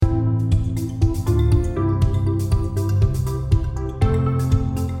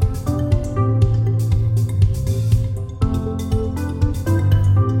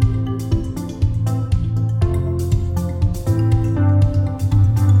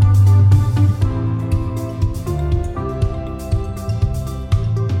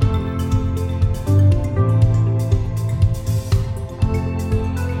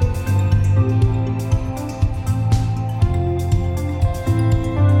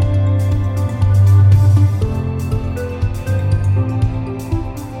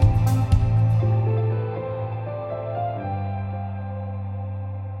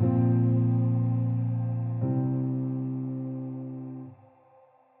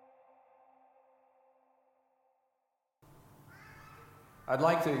I'd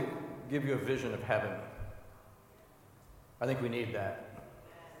like to give you a vision of heaven. I think we need that.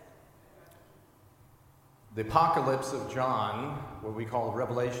 The apocalypse of John, what we call the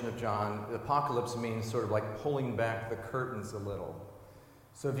revelation of John, the apocalypse means sort of like pulling back the curtains a little.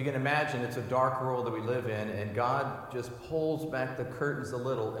 So if you can imagine, it's a dark world that we live in, and God just pulls back the curtains a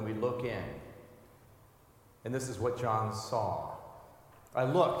little, and we look in. And this is what John saw. I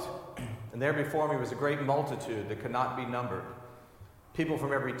looked, and there before me was a great multitude that could not be numbered. People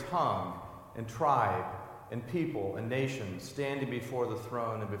from every tongue and tribe and people and nation standing before the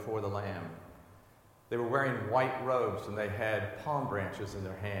throne and before the Lamb. They were wearing white robes, and they had palm branches in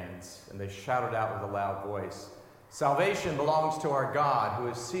their hands, and they shouted out with a loud voice, "Salvation belongs to our God, who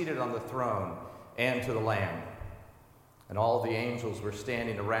is seated on the throne, and to the Lamb." And all the angels were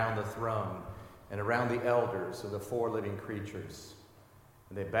standing around the throne and around the elders of the four living creatures.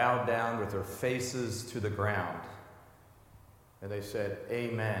 And they bowed down with their faces to the ground. And they said,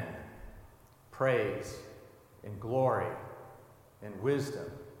 "Amen. Praise and glory and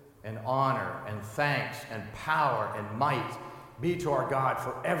wisdom and honor and thanks and power and might be to our God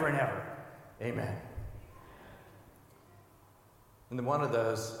forever and ever. Amen." And then one of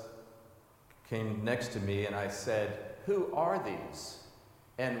those came next to me, and I said, "Who are these,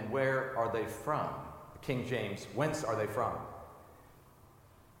 and where are they from?" King James, "Whence are they from?"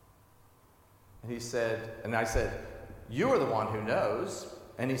 And he said, and I said, "You are the one who knows."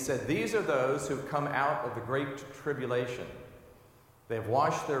 And he said, "These are those who have come out of the great tribulation. They have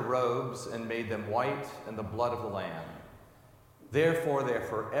washed their robes and made them white in the blood of the Lamb. Therefore, they are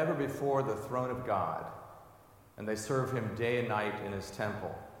forever before the throne of God, and they serve him day and night in his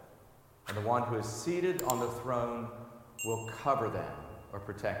temple. And the one who is seated on the throne will cover them," or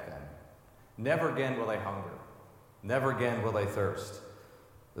protect them. "Never again will they hunger. Never again will they thirst.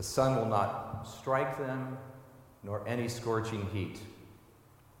 The sun will not strike them, nor any scorching heat.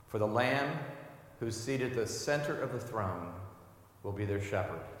 For the Lamb who is seated at the center of the throne will be their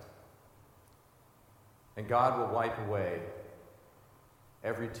shepherd. And God will wipe away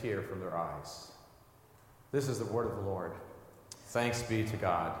every tear from their eyes." This is the word of the Lord. Thanks be to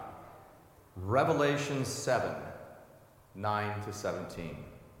God. Revelation 7, 9 to 17.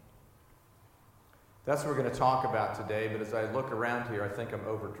 That's what we're going to talk about today, but as I look around here, I think I'm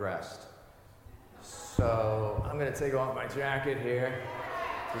overdressed. So I'm going to take off my jacket here.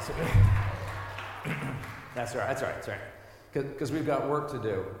 That's all right. Because we've got work to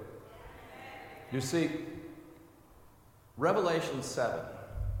do. You see, Revelation 7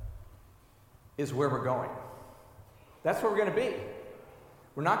 is where we're going. That's where we're going to be.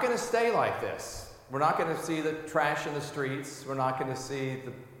 We're not going to stay like this. We're not going to see the trash in the streets. We're not going to see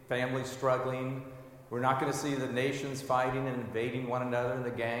the families struggling. We're not going to see the nations fighting and invading one another and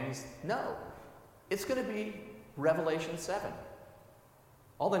the gangs. No. It's going to be Revelation 7.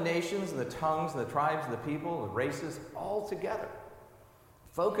 All the nations and the tongues and the tribes and the people, the races, all together.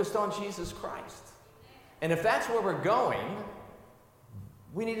 Focused on Jesus Christ. And if that's where we're going,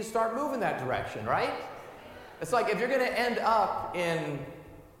 we need to start moving that direction, right? It's like if you're going to end up in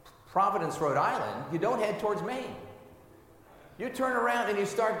Providence, Rhode Island, you don't head towards Maine. You turn around and you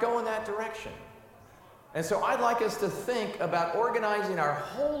start going that direction. And so I'd like us to think about organizing our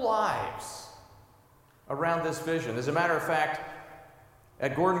whole lives around this vision. As a matter of fact,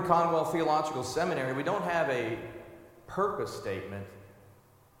 at Gordon Conwell Theological Seminary, we don't have a purpose statement.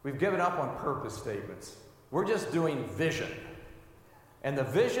 We've given up on purpose statements. We're just doing vision. And the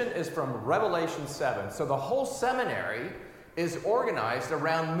vision is from Revelation 7. So the whole seminary is organized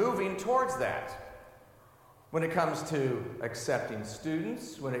around moving towards that. When it comes to accepting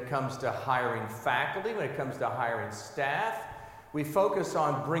students, when it comes to hiring faculty, when it comes to hiring staff, we focus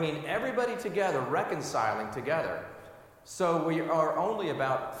on bringing everybody together, reconciling together. So we are only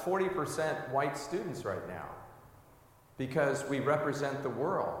about 40% white students right now because we represent the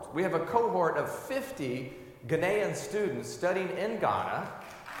world. We have a cohort of 50 Ghanaian students studying in Ghana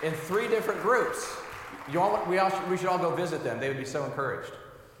in 3 different groups. We should all go visit them. They would be so encouraged.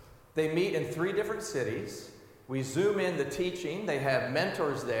 They meet in 3 different cities. We zoom in the teaching. They have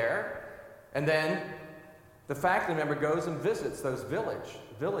mentors there. And then the faculty member goes and visits those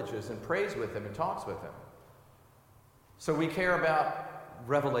villages and prays with them and talks with them. So we care about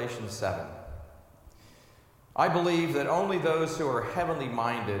Revelation 7. I believe that only those who are heavenly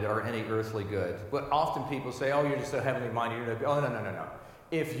minded are any earthly good. But often people say, "Oh, you're just so heavenly minded." You're no. Oh, no.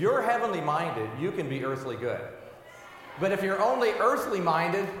 If you're heavenly minded, you can be earthly good. But if you're only earthly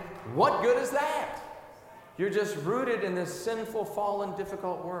minded, what good is that? You're just rooted in this sinful, fallen,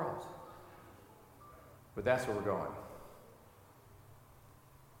 difficult world. But that's where we're going.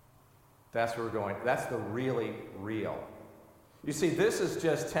 That's where we're going. That's the really real. You see, this is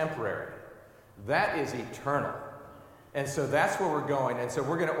just temporary. That is eternal. And so that's where we're going. And so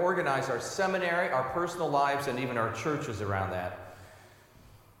we're going to organize our seminary, our personal lives, and even our churches around that.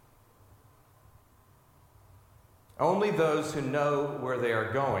 Only those who know where they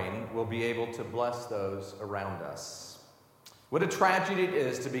are going will be able to bless those around us. What a tragedy it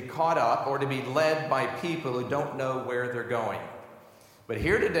is to be caught up or to be led by people who don't know where they're going. But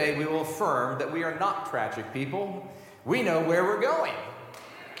here today we will affirm that we are not tragic people. We know where we're going.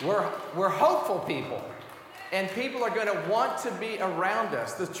 We're hopeful people. And people are going to want to be around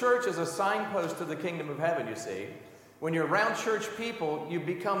us. The church is a signpost to the kingdom of heaven, you see. When you're around church people, you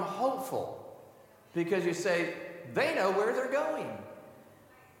become hopeful because you say, they know where they're going.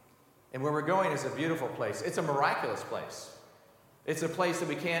 And where we're going is a beautiful place. It's a miraculous place. It's a place that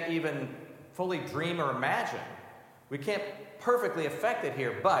we can't even fully dream or imagine. We can't perfectly affect it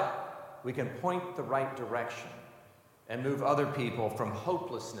here, but we can point the right direction and move other people from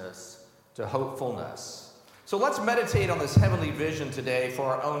hopelessness to hopefulness. So let's meditate on this heavenly vision today for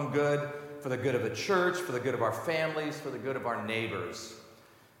our own good, for the good of the church, for the good of our families, for the good of our neighbors.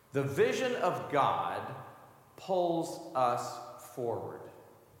 The vision of God pulls us forward.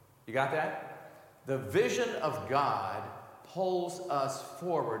 You got that? The vision of God pulls us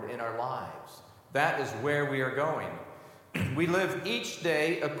forward in our lives. That is where we are going. We live each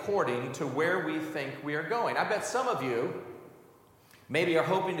day according to where we think we are going. I bet some of you maybe are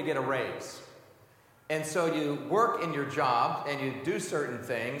hoping to get a raise. And so you work in your job and you do certain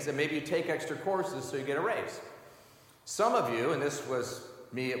things and maybe you take extra courses so you get a raise. Some of you, and this was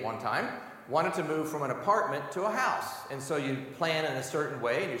me at one time, wanted to move from an apartment to a house. And so you plan in a certain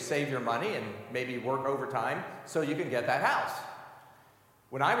way and you save your money and maybe work overtime so you can get that house.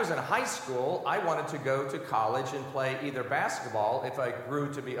 When I was in high school, I wanted to go to college and play either basketball, if I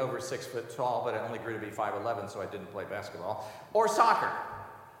grew to be over 6 foot tall, but I only grew to be 5'11", so I didn't play basketball, or soccer.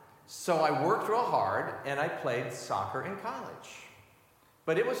 So I worked real hard and I played soccer in college.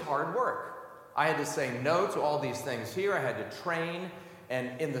 But it was hard work. I had to say no to all these things here. I had to train.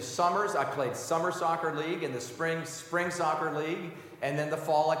 And in the summers, I played summer soccer league. In the spring soccer league. And then the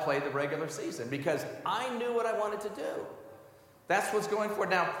fall, I played the regular season because I knew what I wanted to do. That's what's going for.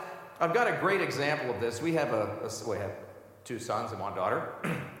 Now, I've got a great example of this. We have we have 2 sons and 1 daughter,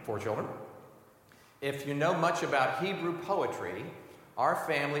 4 children. If you know much about Hebrew poetry, our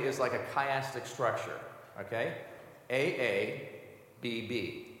family is like a chiastic structure, okay? A, B,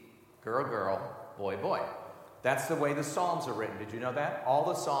 B. Girl, girl, boy, boy. That's the way the Psalms are written. Did you know that? All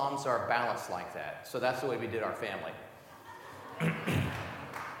the Psalms are balanced like that. So that's the way we did our family.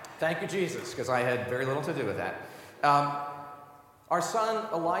 Thank you, Jesus, because I had very little to do with that. Our son,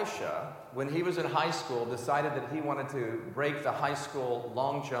 Elisha, when he was in high school, decided that he wanted to break the high school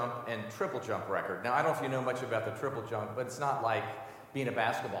long jump and triple jump record. Now, I don't know if you know much about the triple jump, but it's not like being a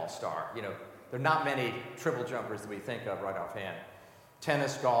basketball star. You know, there are not many triple jumpers that we think of right offhand.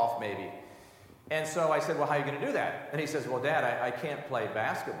 Tennis, golf, maybe. And so I said, well, how are you going to do that? And he says, well, Dad, I can't play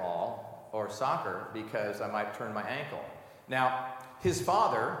basketball or soccer because I might turn my ankle. Now, his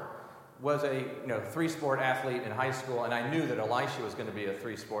father was a 3-sport athlete in high school, and I knew that Elisha was going to be a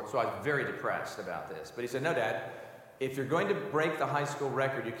 3-sport, so I was very depressed about this. But he said, no, Dad, if you're going to break the high school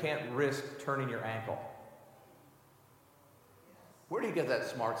record, you can't risk turning your ankle. Where do you get that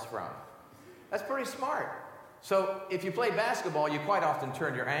smarts from? That's pretty smart. So if you play basketball, you quite often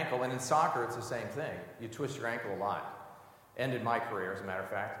turn your ankle, and in soccer, it's the same thing. You twist your ankle a lot. Ended my career, as a matter of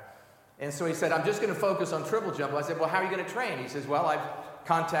fact. And so he said, I'm just going to focus on triple jump. I said, well, how are you going to train? He says, well, I've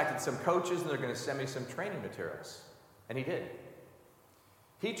contacted some coaches, and they're going to send me some training materials. And he did.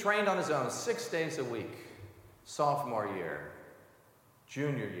 He trained on his own 6 days a week, sophomore year,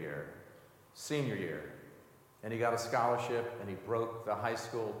 junior year, senior year. And he got a scholarship, and he broke the high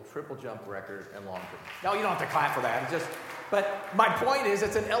school triple jump record and long jump. No, you don't have to clap for that. But my point is,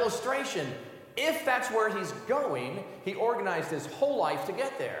 it's an illustration. If that's where he's going, he organized his whole life to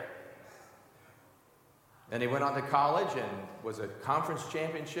get there. And he went on to college and was a conference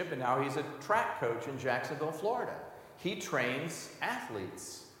championship, and now he's a track coach in Jacksonville, Florida. He trains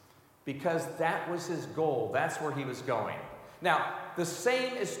athletes because that was his goal. That's where he was going. Now, the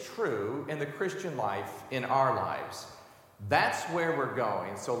same is true in the Christian life in our lives. That's where we're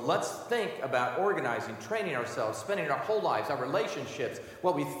going. So let's think about organizing, training ourselves, spending our whole lives, our relationships,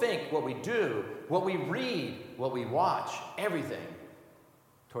 what we think, what we do, what we read, what we watch, everything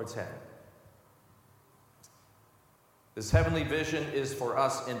towards heaven. This heavenly vision is for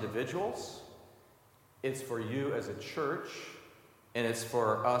us individuals, it's for you as a church, and it's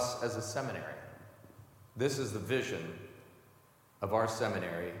for us as a seminary. This is the vision of our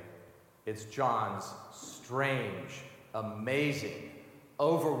seminary. It's John's strange amazing,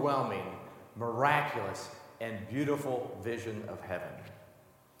 overwhelming, miraculous, and beautiful vision of heaven.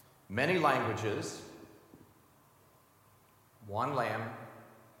 Many languages, one lamb,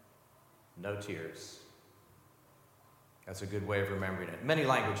 no tears. That's a good way of remembering it. Many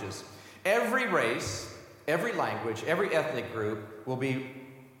languages. Every race, every language, every ethnic group will be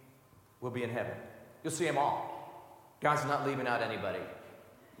in heaven. You'll see them all. God's not leaving out anybody.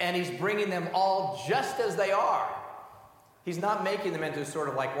 And he's bringing them all just as they are. He's not making them into sort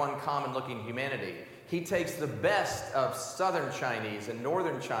of like one common-looking humanity. He takes the best of Southern Chinese and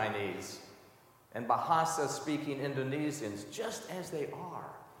Northern Chinese and Bahasa-speaking Indonesians just as they are.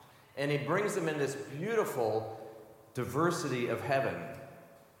 And he brings them in this beautiful diversity of heaven.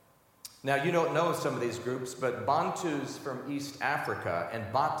 Now, you don't know some of these groups, but Bantus from East Africa and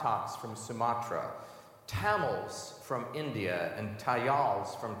Bataks from Sumatra, Tamils from India and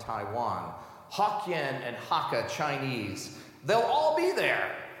Tayals from Taiwan, Hokkien and Hakka Chinese, they'll all be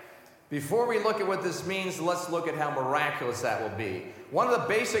there. Before we look at what this means, let's look at how miraculous that will be. One of the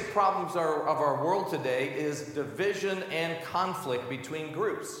basic problems of our world today is division and conflict between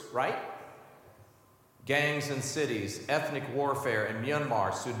groups, right? Gangs in cities, ethnic warfare in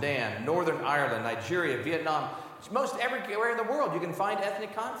Myanmar, Sudan, Northern Ireland, Nigeria, Vietnam. Most everywhere in the world you can find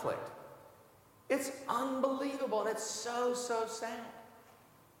ethnic conflict. It's unbelievable, and it's so, so sad.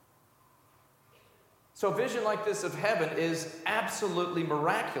 So a vision like this of heaven is absolutely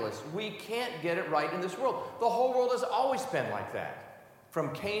miraculous. We can't get it right in this world. The whole world has always been like that.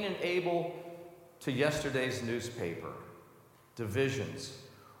 From Cain and Abel to yesterday's newspaper. Divisions.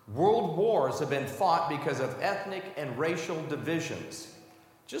 World wars have been fought because of ethnic and racial divisions.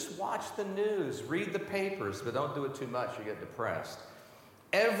 Just watch the news, read the papers, but don't do it too much, you get depressed.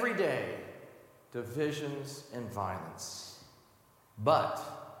 Every day, divisions and violence. But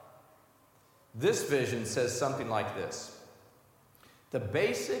this vision says something like this. The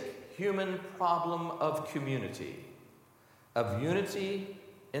basic human problem of community, of unity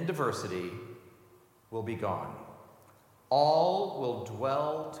in diversity, will be gone. All will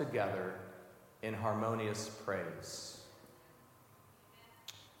dwell together in harmonious praise.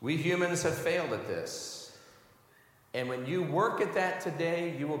 We humans have failed at this. And when you work at that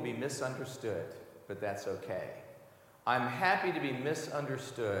today, you will be misunderstood. But that's okay. I'm happy to be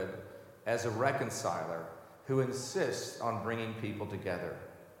misunderstood as a reconciler who insists on bringing people together.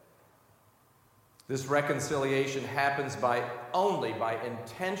 This reconciliation happens only by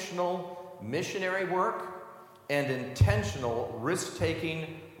intentional missionary work and intentional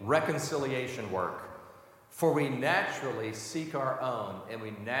risk-taking reconciliation work. For we naturally seek our own and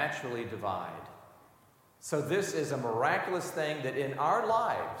we naturally divide. So this is a miraculous thing that in our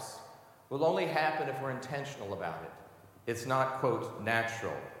lives will only happen if we're intentional about it. It's not, quote,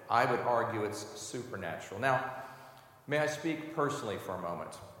 natural. I would argue it's supernatural. Now, may I speak personally for a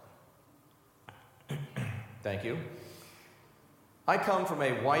moment? Thank you. I come from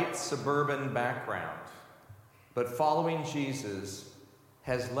a white suburban background, but following Jesus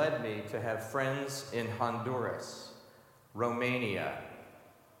has led me to have friends in Honduras, Romania,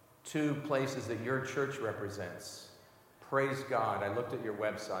 two places that your church represents. Praise God. I looked at your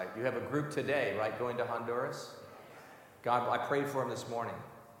website. You have a group today, right, going to Honduras? God, I prayed for them this morning.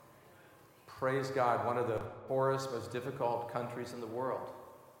 Praise God, one of the poorest, most difficult countries in the world.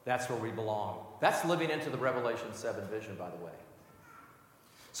 That's where we belong. That's living into the Revelation 7 vision, by the way.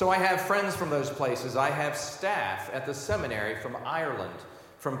 So I have friends from those places. I have staff at the seminary from Ireland,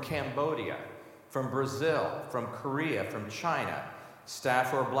 from Cambodia, from Brazil, from Korea, from China.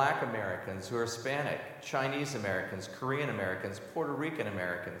 Staff who are Black Americans, who are Hispanic, Chinese Americans, Korean Americans, Puerto Rican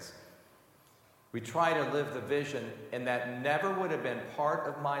Americans. We try to live the vision, and that never would have been part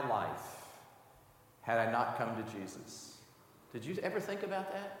of my life had I not come to Jesus. Did you ever think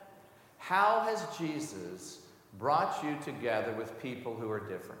about that? How has Jesus brought you together with people who are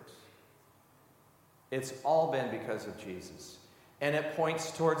different? It's all been because of Jesus. And it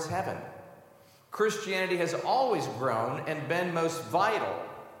points towards heaven. Christianity has always grown and been most vital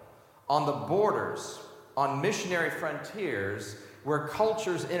on the borders, on missionary frontiers, where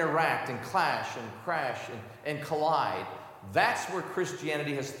cultures interact and clash and crash and collide. That's where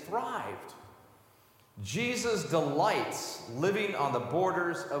Christianity has thrived. Jesus delights living on the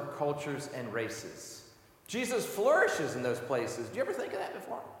borders of cultures and races. Jesus flourishes in those places. Do you ever think of that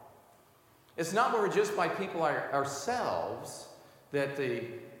before? It's not where we're just by people ourselves that the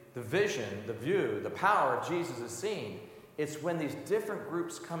vision, the view, the power of Jesus is seen. It's when these different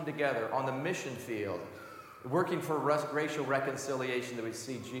groups come together on the mission field, working for racial reconciliation, that we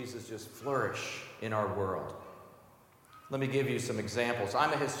see Jesus just flourish in our world. Let me give you some examples.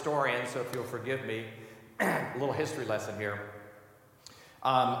 I'm a historian, so if you'll forgive me, A little history lesson here.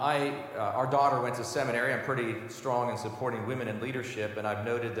 Our daughter went to seminary. I'm pretty strong in supporting women in leadership, and I've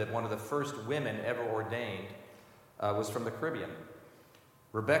noted that one of the first women ever ordained was from the Caribbean.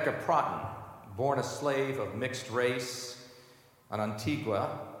 Rebecca Proughton, born a slave of mixed race on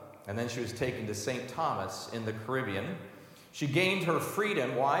Antigua, and then she was taken to St. Thomas in the Caribbean. She gained her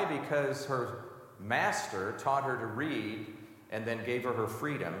freedom. Why? Because her master taught her to read and then gave her her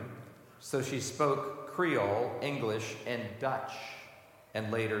freedom. So she spoke Creole, English, and Dutch, and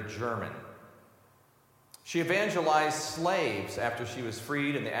later German. She evangelized slaves after she was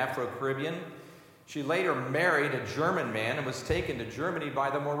freed in the Afro-Caribbean. She later married a German man and was taken to Germany by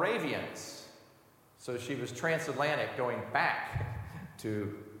the Moravians. So she was transatlantic, going back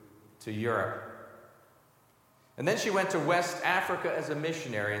to Europe. And then she went to West Africa as a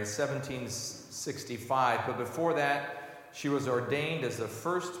missionary in 1765. But before that, she was ordained as the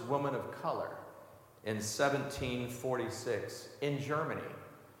first woman of color in 1746 in Germany.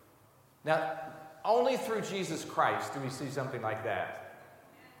 Now, only through Jesus Christ do we see something like that.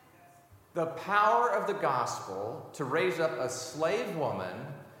 The power of the gospel to raise up a slave woman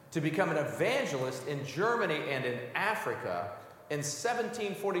to become an evangelist in Germany and in Africa in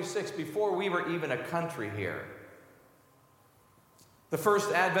 1746, before we were even a country here. The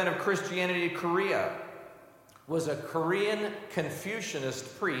first advent of Christianity in Korea was a Korean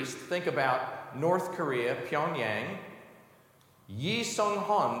Confucianist priest. Think about North Korea, Pyongyang. Yi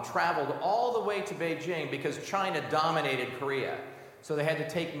Sung-hun traveled all the way to Beijing because China dominated Korea. So they had to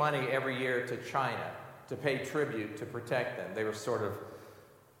take money every year to China to pay tribute to protect them. They were sort of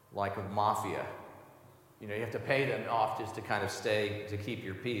like a mafia. You know, you have to pay them off just to kind of stay, to keep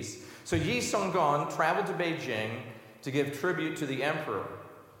your peace. So Yi Sung-hun traveled to Beijing to give tribute to the emperor.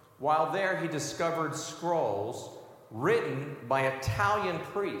 While there, he discovered scrolls written by Italian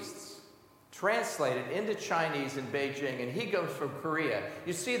priests, translated into Chinese in Beijing, and he goes from Korea.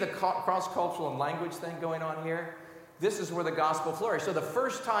 You see the cross-cultural and language thing going on here? This is where the gospel flourished. So the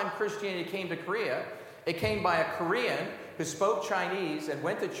first time Christianity came to Korea, it came by a Korean who spoke Chinese and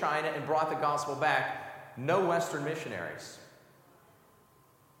went to China and brought the gospel back. No Western missionaries.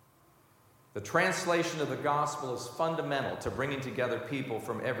 The translation of the gospel is fundamental to bringing together people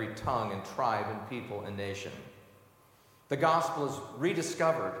from every tongue and tribe and people and nation. The gospel is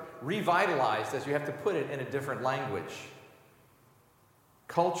rediscovered, revitalized, as you have to put it in a different language.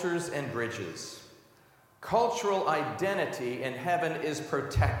 Cultures and bridges. Cultural identity in heaven is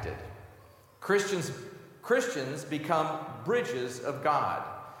protected. Christians become bridges of God.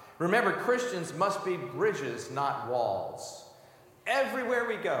 Remember, Christians must be bridges, not walls. Everywhere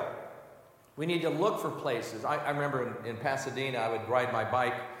we go, we need to look for places. I remember in Pasadena, I would ride my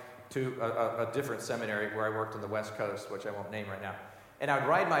bike to a different seminary where I worked on the West Coast, which I won't name right now. And I would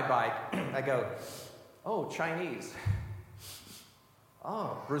ride my bike. I go, oh, Chinese.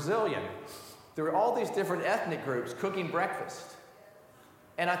 Oh, Brazilian. There were all these different ethnic groups cooking breakfast.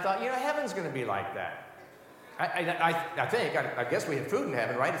 And I thought, heaven's going to be like that. I guess we have food in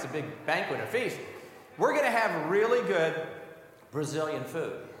heaven, right? It's a big banquet, a feast. We're going to have really good Brazilian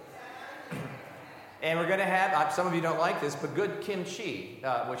food. And we're going to have, some of you don't like this, but good kimchi,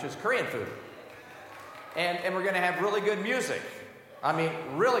 which is Korean food. And we're going to have really good music. I mean,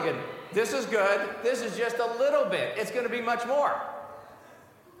 really good. This is good. This is just a little bit. It's going to be much more.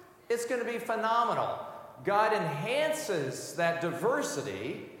 It's going to be phenomenal. God enhances that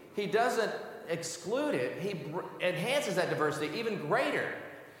diversity. He doesn't exclude it. He enhances that diversity even greater.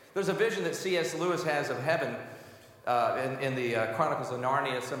 There's a vision that C.S. Lewis has of heaven in the Chronicles of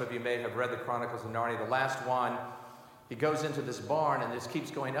Narnia. Some of you may have read the Chronicles of Narnia. The last one, he goes into this barn and just keeps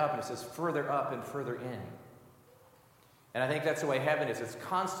going up, and it says further up and further in. And I think that's the way heaven is. It's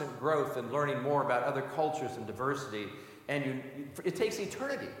constant growth and learning more about other cultures and diversity. And it takes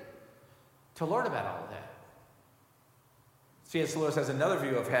eternity to learn about all of that. C.S. Lewis has another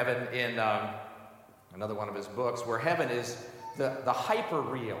view of heaven in another one of his books, where heaven is the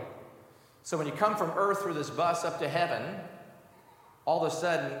hyper-real. So when you come from earth through this bus up to heaven, all of a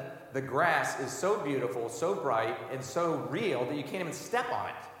sudden the grass is so beautiful, so bright, and so real that you can't even step on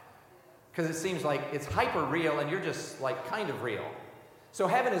it. Because it seems like it's hyper-real and you're just like kind of real. So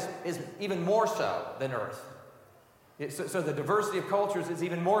heaven is even more so than earth. So the diversity of cultures is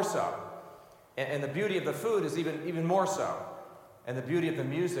even more so. And the beauty of the food is even more so. And the beauty of the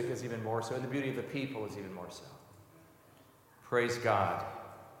music is even more so. And the beauty of the people is even more so. Praise God.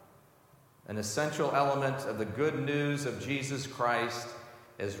 An essential element of the good news of Jesus Christ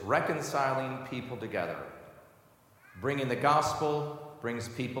is reconciling people together. Bringing the gospel brings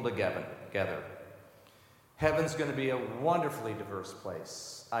people together. Heaven's going to be a wonderfully diverse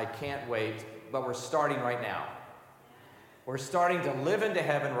place. I can't wait, but we're starting right now. We're starting to live into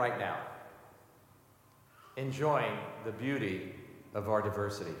heaven right now, enjoying the beauty of our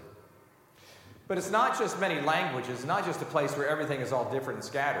diversity. But it's not just many languages, it's not just a place where everything is all different and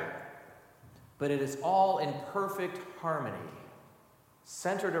scattered, but it is all in perfect harmony,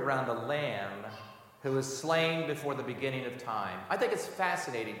 centered around the Lamb who was slain before the beginning of time. I think it's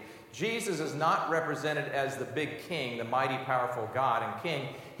fascinating. Jesus is not represented as the big king, the mighty, powerful God and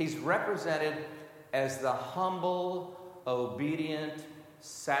king. He's represented as the humble, obedient,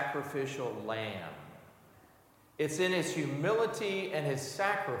 sacrificial lamb. It's in his humility and his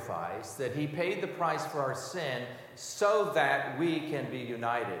sacrifice that he paid the price for our sin so that we can be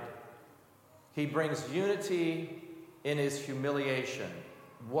united. He brings unity in his humiliation.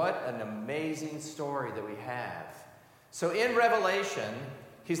 What an amazing story that we have. So in Revelation,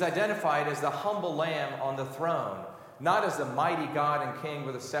 he's identified as the humble lamb on the throne, not as the mighty God and king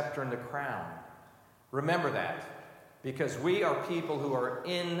with a scepter and a crown. Remember that, because we are people who are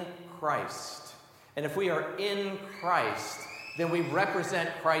in Christ. And if we are in Christ, then we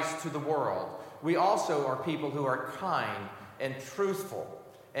represent Christ to the world. We also are people who are kind and truthful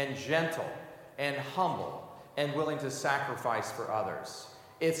and gentle and humble and willing to sacrifice for others.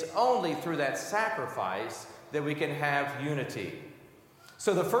 It's only through that sacrifice that we can have unity.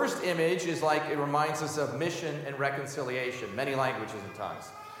 So the first image is like it reminds us of mission and reconciliation, many languages and tongues.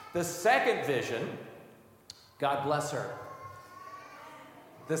 The second vision, God bless her.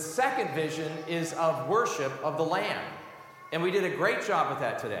 The second vision is of worship of the Lamb. And we did a great job with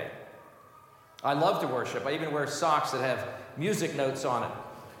that today. I love to worship. I even wear socks that have music notes on it.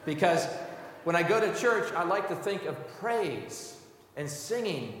 Because when I go to church, I like to think of praise and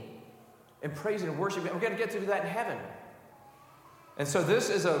singing and praising and worship. We're going to get to do that in heaven. And so this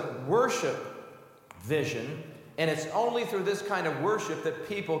is a worship vision, and it's only through this kind of worship that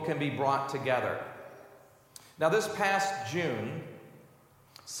people can be brought together. Now, this past June,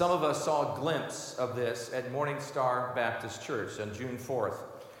 some of us saw a glimpse of this at Morning Star Baptist Church on June 4th.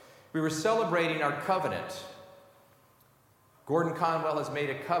 We were celebrating our covenant. Gordon Conwell has made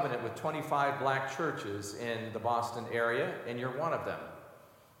a covenant with 25 black churches in the Boston area, and you're one of them.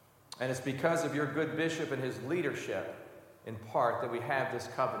 And it's because of your good bishop and his leadership, in part, that we have this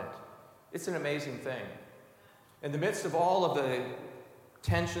covenant. It's an amazing thing. In the midst of all of the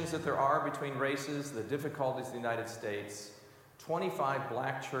tensions that there are between races, the difficulties in the United States, 25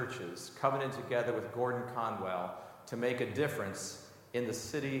 black churches covenanted together with Gordon Conwell to make a difference in the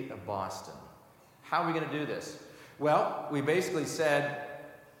city of Boston. How are we going to do this? Well, we basically said,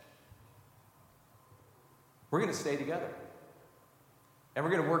 we're going to stay together. And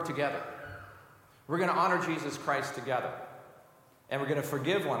we're going to work together. We're going to honor Jesus Christ together. And we're going to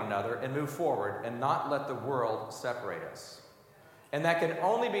forgive one another and move forward and not let the world separate us. And that can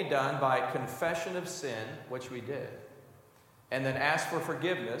only be done by confession of sin, which we did. And then ask for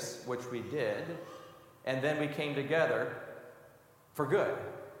forgiveness, which we did. And then we came together for good.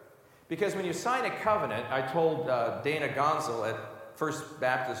 Because when you sign a covenant, I told Dana Gonzel at First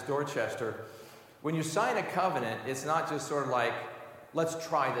Baptist Dorchester, when you sign a covenant, it's not just sort of like, let's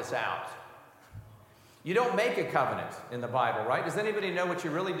try this out. You don't make a covenant in the Bible, right? Does anybody know what you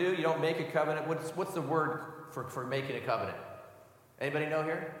really do? You don't make a covenant. What's the word for making a covenant? Anybody know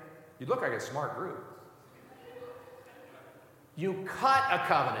here? You look like a smart group. You cut a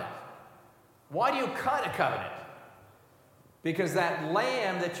covenant. Why do you cut a covenant? Because that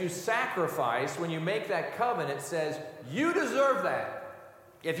lamb that you sacrifice when you make that covenant says, you deserve that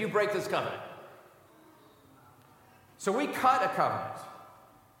if you break this covenant. So we cut a covenant.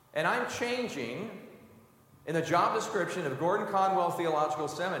 And I'm changing, in the job description of Gordon Conwell Theological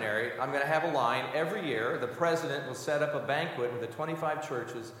Seminary, I'm going to have a line every year. The president will set up a banquet with the 25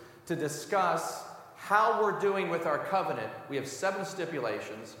 churches to discuss how we're doing with our covenant. We have 7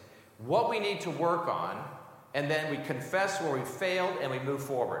 stipulations, what we need to work on, and then we confess where we failed and we move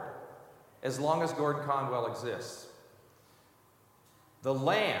forward, as long as Gordon Conwell exists. The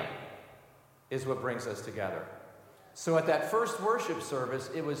Lamb is what brings us together. So at that first worship service,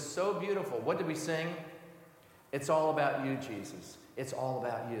 it was so beautiful. What did we sing? It's all about you, Jesus. It's all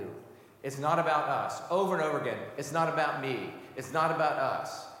about you. It's not about us. Over and over again, it's not about me. It's not about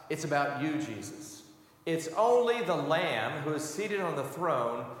us. It's about you, Jesus. It's only the Lamb who is seated on the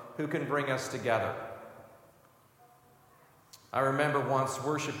throne who can bring us together. I remember once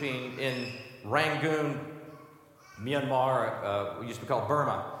worshiping in Rangoon, Myanmar, used to be called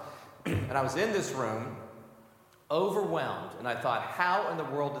Burma. And I was in this room, overwhelmed, and I thought, how in the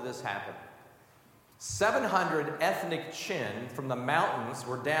world did this happen? 700 ethnic Chin from the mountains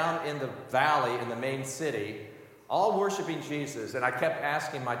were down in the valley in the main city, all worshiping Jesus. And I kept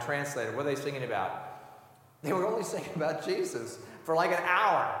asking my translator, what are they singing about? They were only singing about Jesus for like an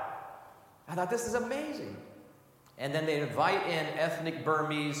hour. I thought, this is amazing. And then they invite in ethnic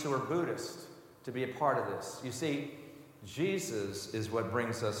Burmese who are Buddhist to be a part of this. You see, Jesus is what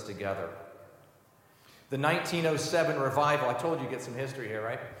brings us together. The 1907 revival, I told you get some history here,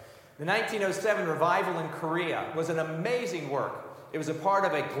 right? The 1907 revival in Korea was an amazing work. It was a part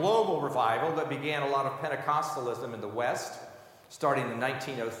of a global revival that began a lot of Pentecostalism in the West, starting in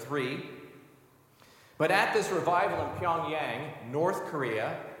 1903. But at this revival in Pyongyang, North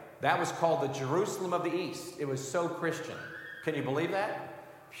Korea, that was called the Jerusalem of the East. It was so Christian. Can you believe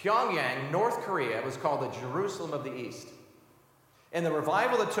that? Pyongyang, North Korea, was called the Jerusalem of the East. And the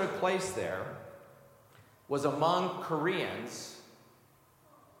revival that took place there was among Koreans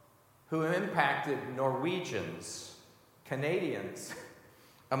who impacted Norwegians, Canadians,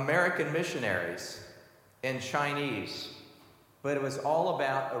 American missionaries, and Chinese. But it was all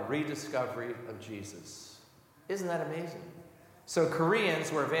about a rediscovery of Jesus. Isn't that amazing? So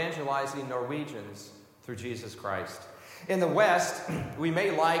Koreans were evangelizing Norwegians through Jesus Christ. In the West, we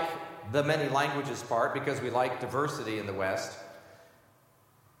may like the many languages part because we like diversity in the West.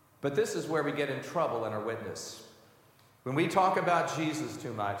 But this is where we get in trouble in our witness. When we talk about Jesus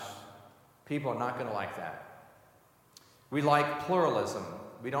too much, people are not going to like that. We like pluralism.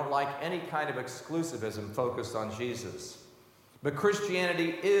 We don't like any kind of exclusivism focused on Jesus. But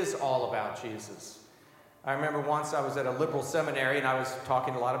Christianity is all about Jesus. I remember once I was at a liberal seminary and I was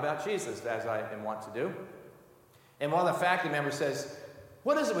talking a lot about Jesus, as I am wont to do. And one of the faculty members says,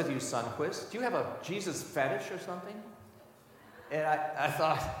 "What is it with you, Sunquist? Do you have a Jesus fetish or something?" And I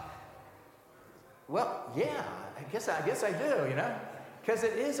thought, well, yeah, I guess I do, you know, because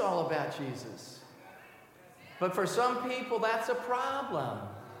it is all about Jesus. But for some people, that's a problem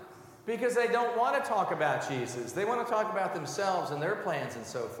because they don't want to talk about Jesus. They want to talk about themselves and their plans and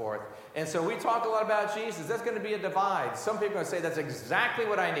so forth. And so we talk a lot about Jesus. That's going to be a divide. Some people are going to say, that's exactly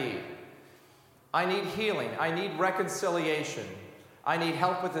what I need. I need healing. I need reconciliation. I need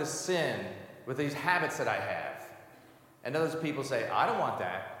help with this sin, with these habits that I have. And those people say, I don't want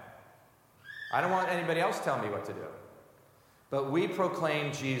that. I don't want anybody else telling me what to do. But we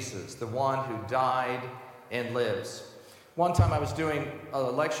proclaim Jesus, the one who died and lives. One time I was doing a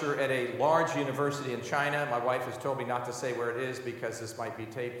lecture at a large university in China. My wife has told me not to say where it is because this might be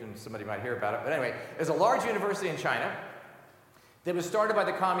taped and somebody might hear about it. But anyway, there's a large university in China that was started by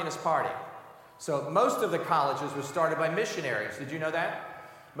the Communist Party. So most of the colleges were started by missionaries. Did you know that?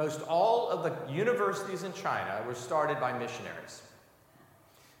 Most all of the universities in China were started by missionaries.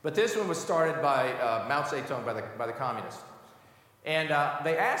 But this one was started by Mao Zedong, by the communists. And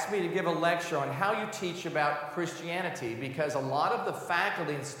they asked me to give a lecture on how you teach about Christianity because a lot of the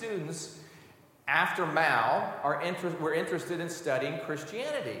faculty and students after Mao were interested in studying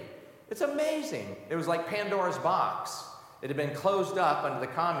Christianity. It's amazing. It was like Pandora's box. It had been closed up under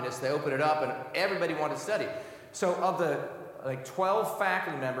the communists. They opened it up and everybody wanted to study. So of the 12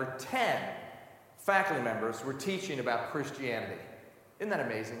 faculty members, 10 faculty members were teaching about Christianity. Isn't that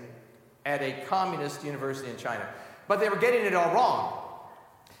amazing? At a communist university in China. But they were getting it all wrong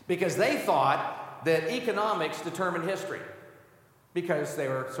because they thought that economics determined history because they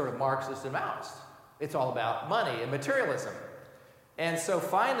were sort of Marxist and Maoist. It's all about money and materialism. And so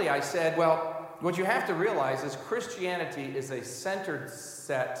finally I said, well, what you have to realize is Christianity is a centered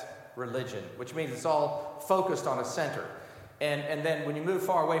set religion, which means it's all focused on a center. And then when you move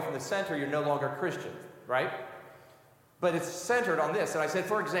far away from the center, you're no longer Christian, right? But it's centered on this. And I said,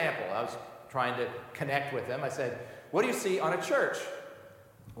 for example, I was trying to connect with them. I said, what do you see on a church?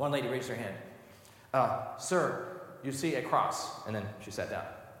 One lady raised her hand. Sir, you see a cross. And then she sat down.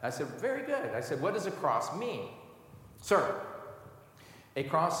 I said, very good. I said, what does a cross mean? Sir, a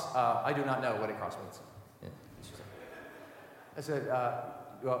cross, I do not know what a cross means. Yeah, I said,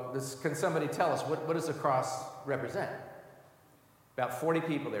 well, can somebody tell us, what does a cross represent? About 40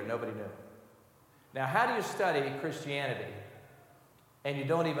 people there, nobody knew. Now, how do you study Christianity and you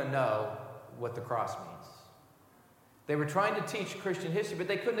don't even know what the cross means? They were trying to teach Christian history, but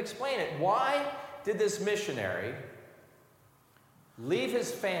they couldn't explain it. Why did this missionary leave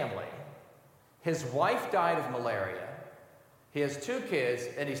his family? His wife died of malaria. He has 2 kids,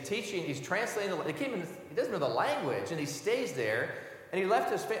 and he's teaching, he's translating, he doesn't know the language, and he stays there, and he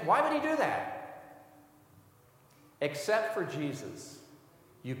left his family. Why would he do that? Except for Jesus,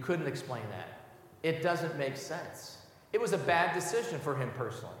 you couldn't explain that. It doesn't make sense. It was a bad decision for him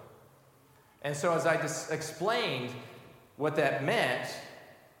personally. And so as I just explained what that meant,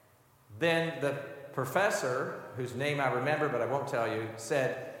 then the professor, whose name I remember but I won't tell you,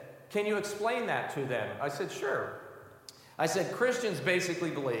 said, "Can you explain that to them?" I said, "Sure." I said, "Christians basically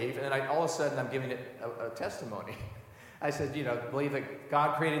believe," and then all of a sudden I'm giving it a testimony. I said, believe that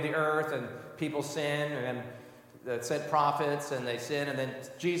God created the earth and people sin and then sent prophets and they sin, and then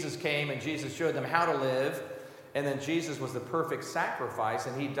Jesus came and Jesus showed them how to live, and then Jesus was the perfect sacrifice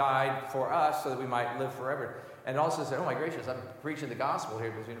and he died for us so that we might live forever. And also said, "Oh my gracious, I'm preaching the gospel here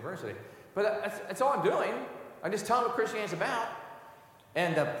at this university." But that's all I'm doing. I'm just telling what Christianity's about.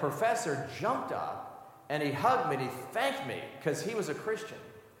 And the professor jumped up and he hugged me and he thanked me because he was a Christian.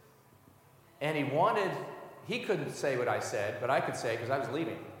 And he couldn't say what I said, but I could say it because I was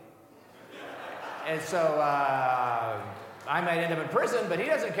leaving. And so I might end up in prison, but he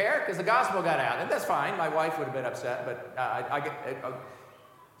doesn't care because the gospel got out. And that's fine. My wife would have been upset, but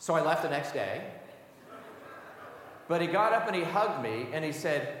so I left the next day. But he got up and he hugged me and he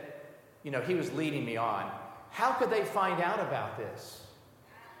said, he was leading me on. How could they find out about this?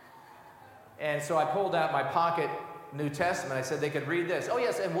 And so I pulled out my pocket New Testament. I said, "They could read this." "Oh,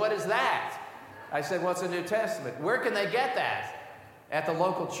 yes, and what is that?" I said, "Well, it's a New Testament." "Where can they get that?" "At the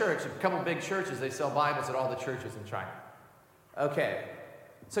local church." A couple big churches, they sell Bibles at all the churches in China. Okay.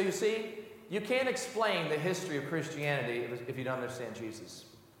 So you see, you can't explain the history of Christianity if you don't understand Jesus.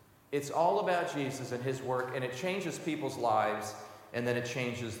 It's all about Jesus and his work, and it changes people's lives, and then it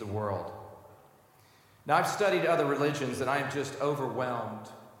changes the world. Now, I've studied other religions, and I'm just overwhelmed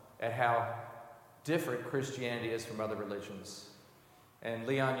at how different Christianity is from other religions. And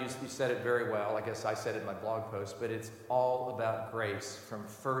Leon, you said it very well. I guess I said it in my blog post, but it's all about grace from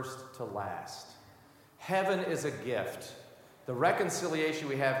first to last. Heaven is a gift. The reconciliation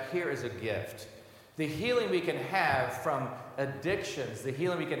we have here is a gift. The healing we can have from addictions, the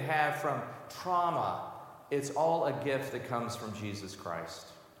healing we can have from trauma, it's all a gift that comes from Jesus Christ.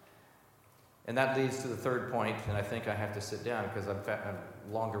 And that leads to the third point, and I think I have to sit down because I'm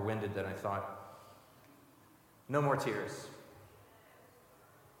longer-winded than I thought. No more tears.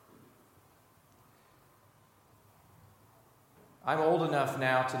 I'm old enough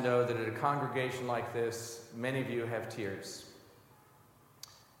now to know that at a congregation like this, many of you have tears.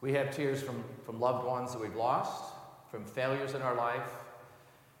 We have tears from loved ones that we've lost, from failures in our life.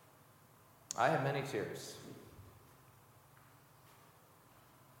 I have many tears.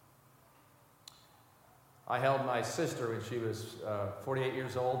 I held my sister when she was 48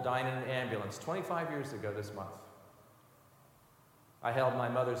 years old, dying in an ambulance 25 years ago this month. I held my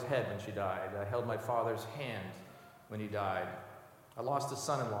mother's head when she died. I held my father's hand when he died. I lost a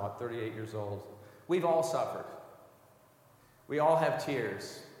son-in-law at 38 years old. We've all suffered. We all have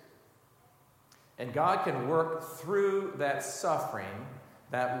tears. And God can work through that suffering,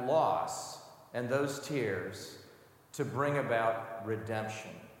 that loss, and those tears to bring about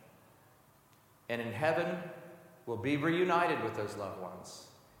redemption. And in heaven, we'll be reunited with those loved ones,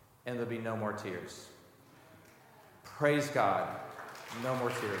 and there'll be no more tears. Praise God. No more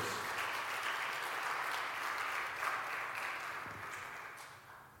tears.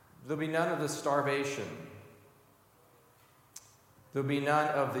 There'll be none of the starvation. There'll be none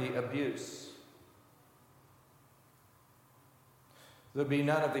of the abuse. There'll be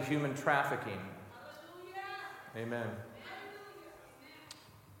none of the human trafficking. Amen.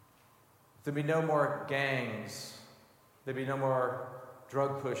 There'll be no more gangs. There'll be no more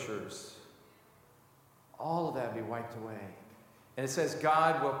drug pushers. All of that will be wiped away. And it says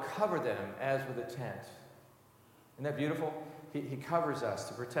God will cover them as with a tent. Isn't that beautiful? He covers us,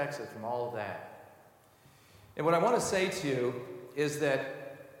 He protects us from all of that. And what I want to say to you is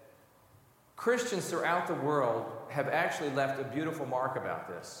that Christians throughout the world have actually left a beautiful mark about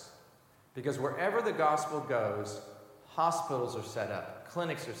this. Because wherever the gospel goes, hospitals are set up,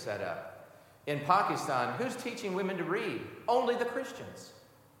 clinics are set up. In Pakistan, who's teaching women to read? Only the Christians.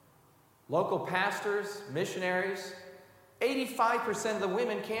 Local pastors, missionaries. 85% of the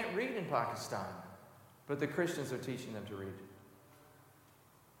women can't read in Pakistan, but the Christians are teaching them to read.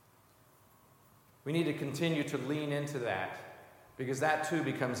 We need to continue to lean into that, because that too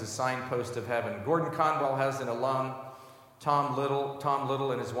becomes a signpost of heaven. Gordon Conwell has an alum, Tom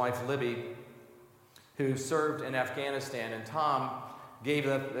Little and his wife Libby, who served in Afghanistan, and Tom gave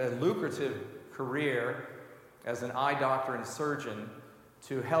a lucrative career as an eye doctor and surgeon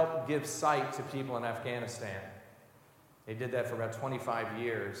to help give sight to people in Afghanistan. He did that for about 25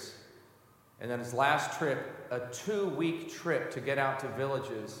 years. And then his last trip, a 2-week trip to get out to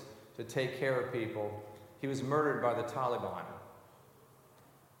villages to take care of people, he was murdered by the Taliban.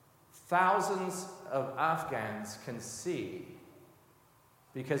 Thousands of Afghans can see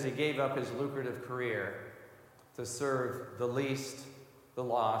because he gave up his lucrative career to serve the least, the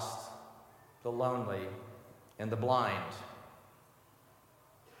lost, the lonely, and the blind.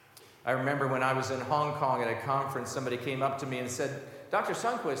 I remember when I was in Hong Kong at a conference, somebody came up to me and said, Dr.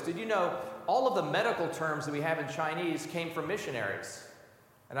 Sunquist, did you know all of the medical terms that we have in Chinese came from missionaries?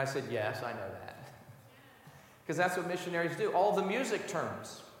 And I said, yes, I know that. Because that's what missionaries do. All the music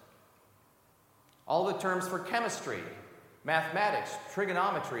terms, all the terms for chemistry, mathematics,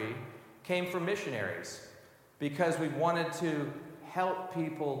 trigonometry came from missionaries because we wanted to help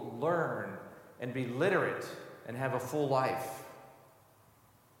people learn and be literate and have a full life.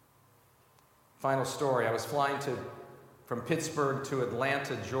 Final story, I was flying from Pittsburgh to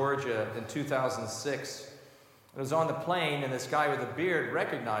Atlanta, Georgia in 2006. I was on the plane and this guy with a beard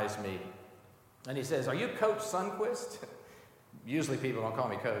recognized me. And he says, are you Coach Sunquist? Usually people don't call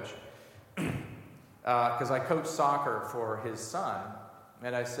me Coach. Because I coach soccer for his son.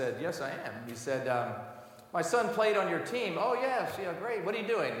 And I said, yes, I am. He said, my son played on your team. Oh, yes, yeah, great. What are you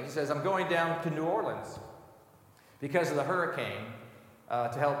doing? He says, I'm going down to New Orleans because of the hurricane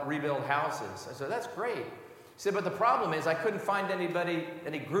to help rebuild houses. I said, that's great. He said, but the problem is I couldn't find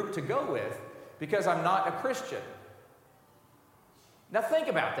any group to go with because I'm not a Christian. Now think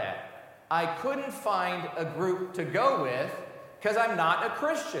about that. I couldn't find a group to go with because I'm not a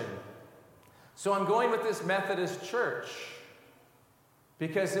Christian. So I'm going with this Methodist church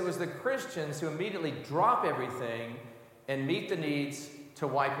because it was the Christians who immediately drop everything and meet the needs to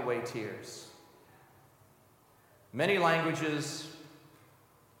wipe away tears. Many languages,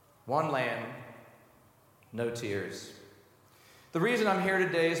 one land, no tears. The reason I'm here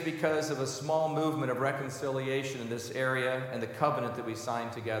today is because of a small movement of reconciliation in this area and the covenant that we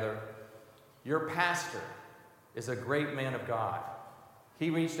signed together. Your pastor is a great man of God. He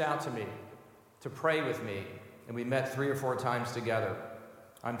reached out to me to pray with me, and we met 3 or 4 times together.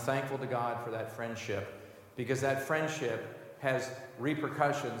 I'm thankful to God for that friendship, because that friendship has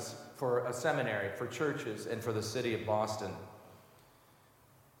repercussions for a seminary, for churches, and for the city of Boston.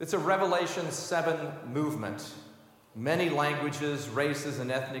 It's a Revelation 7 movement. Many languages, races,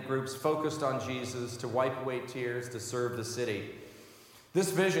 and ethnic groups focused on Jesus to wipe away tears, to serve the city.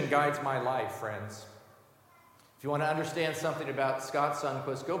 This vision guides my life, friends. If you want to understand something about Scott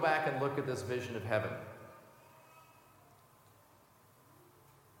Sunquist, go back and look at this vision of heaven.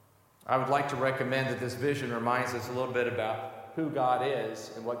 I would like to recommend that this vision reminds us a little bit about who God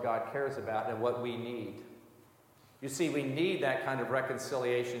is and what God cares about and what we need. You see, we need that kind of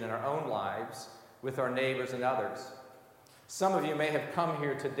reconciliation in our own lives with our neighbors and others. Some of you may have come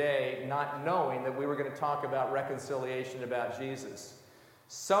here today not knowing that we were going to talk about reconciliation, about Jesus.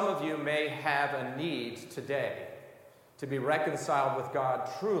 Some of you may have a need today to be reconciled with God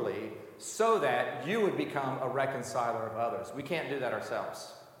truly so that you would become a reconciler of others. We can't do that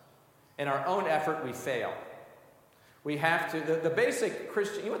ourselves. In our own effort, we fail. We have to, the basic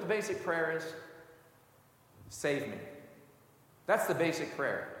Christian, you know what the basic prayer is? Save me. That's the basic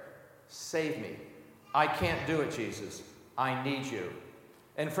prayer. Save me. I can't do it, Jesus. I need you.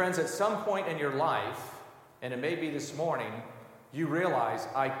 And friends, at some point in your life, and it may be this morning, you realize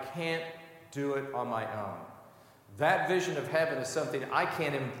I can't do it on my own. That vision of heaven is something I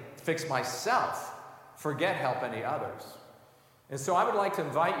can't even fix myself. Forget help any others. And so I would like to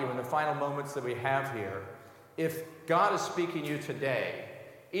invite you in the final moments that we have here, if God is speaking to you today,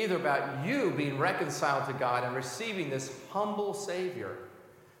 either about you being reconciled to God and receiving this humble Savior,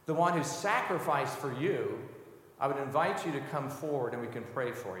 the one who sacrificed for you, I would invite you to come forward and we can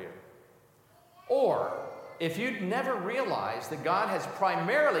pray for you. Or, if you'd never realized that God has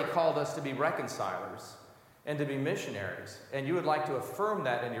primarily called us to be reconcilers and to be missionaries, and you would like to affirm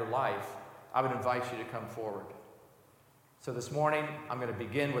that in your life, I would invite you to come forward. So this morning, I'm going to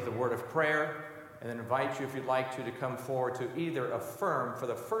begin with a word of prayer, and then invite you, if you'd like to come forward to either affirm for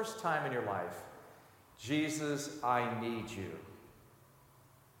the first time in your life, Jesus, I need you.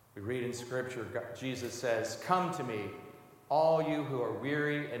 We read in Scripture, Jesus says, come to me, all you who are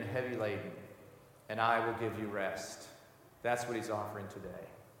weary and heavy laden, and I will give you rest. That's what he's offering today.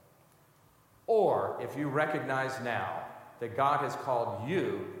 Or, if you recognize now that God has called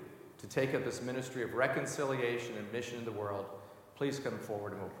you to take up this ministry of reconciliation and mission in the world, please come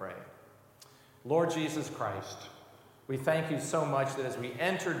forward and we'll pray. Lord Jesus Christ, we thank you so much that as we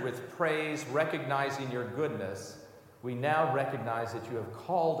entered with praise, recognizing your goodness, we now recognize that you have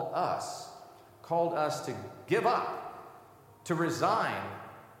called us to give up, to resign,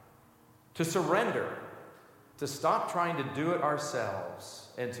 to surrender, to stop trying to do it ourselves,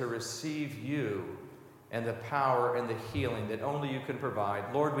 and to receive you and the power and the healing that only you can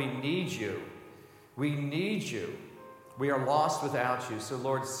provide. Lord, we need you. We need you. We are lost without you. So,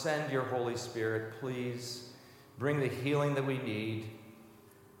 Lord, send your Holy Spirit, please. Bring the healing that we need.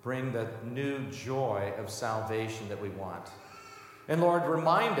 bring the new joy of salvation that we want. And Lord,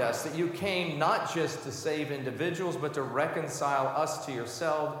 remind us that you came not just to save individuals, but to reconcile us to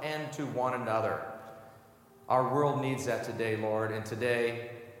yourself and to one another. Our world needs that today, Lord, and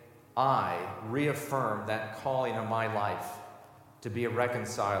today I reaffirm that calling on my life to be a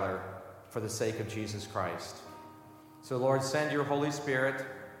reconciler for the sake of Jesus Christ. So, Lord, send your Holy Spirit.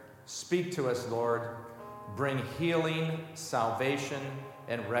 Speak to us, Lord. Bring healing, salvation,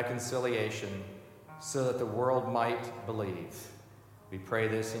 and reconciliation so that the world might believe. We pray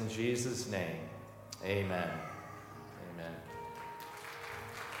this in Jesus' name. Amen. Amen.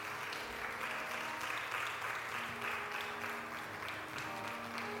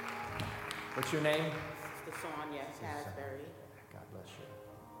 What's your name? Sister Sonia Hasbury. God bless you.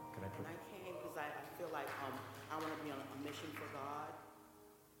 Can I put? And I came because I feel like I want to be on a mission for God.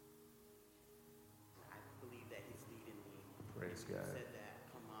 I believe that He's leading me. Praise He God. said that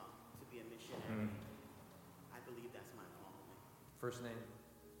come up to be a missionary. I believe that's my calling. First name?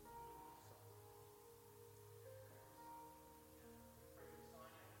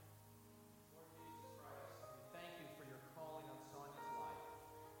 Thank you for your calling on Sonia's life.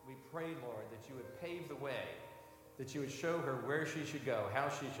 We pray, Lord, that you would pave the way, that you would show her where she should go, how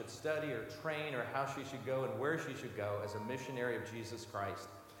she should study or train, or how she should go and where she should go as a missionary of Jesus Christ.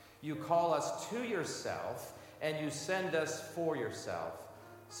 You call us to yourself, and you send us for yourself.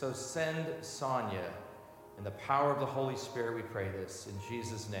 So send Sonia. In the power of the Holy Spirit, we pray this. In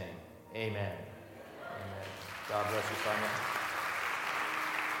Jesus' name, amen. Amen. God bless you, Sonia.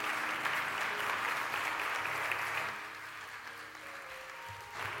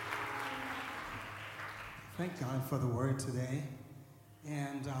 Thank God for the word today.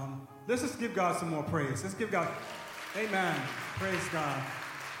 And let's just give God some more praise. Let's give God, amen. Praise God.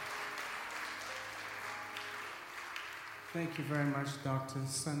 Thank you very much, Dr.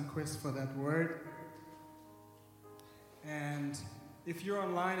 Sunquist, for that word. And if you're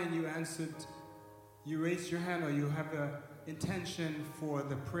online and you raised your hand, or you have the intention for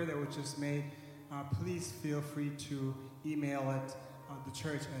the prayer that was just made, please feel free to email it the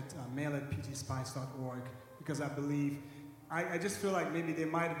church at mail@ptspice.org, because I believe, I just feel like maybe there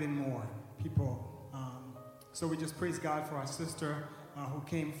might have been more people. So we just praise God for our sister who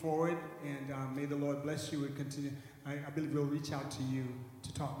came forward, and may the Lord bless you and continue. I believe we'll reach out to you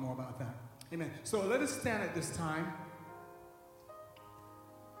to talk more about that. Amen. So let us stand at this time.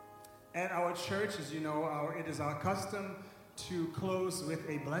 At our church, as you know, it is our custom to close with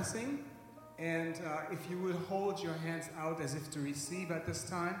a blessing. And if you would hold your hands out as if to receive at this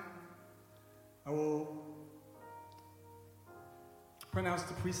time, I will pronounce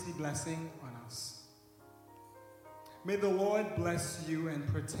the priestly blessing on us. May the Lord bless you and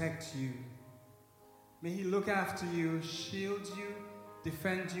protect you. May He look after you, shield you,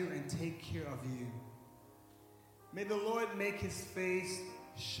 defend you, and take care of you. May the Lord make His face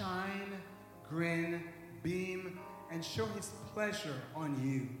shine, grin, beam, and show His pleasure on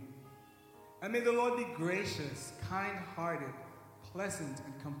you. And may the Lord be gracious, kind-hearted, pleasant,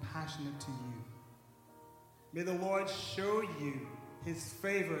 and compassionate to you. May the Lord show you His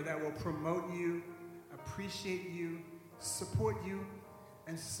favor that will promote you, appreciate you, support you,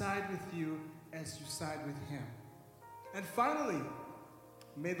 and side with you as you side with Him. And finally,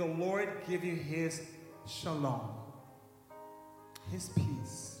 may the Lord give you His shalom, His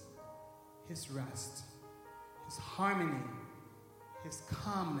peace, His rest, His harmony, His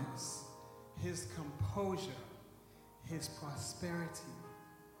calmness, His composure, His prosperity,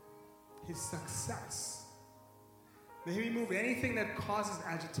 His success. May He remove anything that causes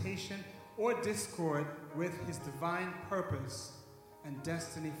agitation or discord with His divine purpose and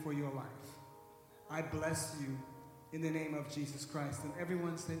destiny for your life. I bless you in the name of Jesus Christ. And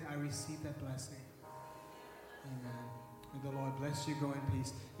everyone said, I receive that blessing. Amen. May the Lord bless you. Go in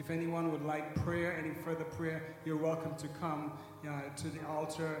peace. If anyone would like prayer, any further prayer, you're welcome to come to the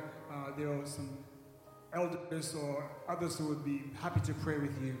altar. There are some elders or others who would be happy to pray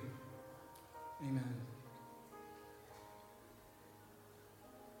with you. Amen.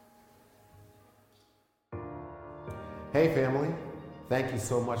 Hey family, thank you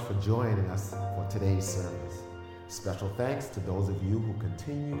so much for joining us for today's service. Special thanks to those of you who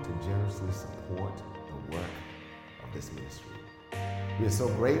continue to generously support the work of this ministry. We are so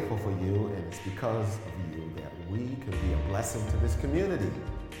grateful for you, and it's because of you that we can be a blessing to this community.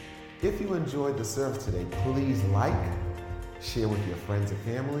 If you enjoyed the service today, please like, share with your friends and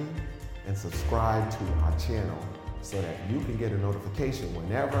family, and subscribe to our channel so that you can get a notification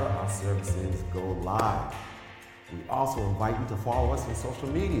whenever our services go live. We also invite you to follow us on social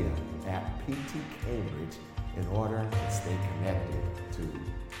media at PT Cambridge in order to stay connected to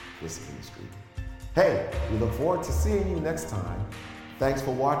this ministry. Hey, we look forward to seeing you next time. Thanks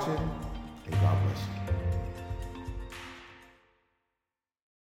for watching, and God bless you.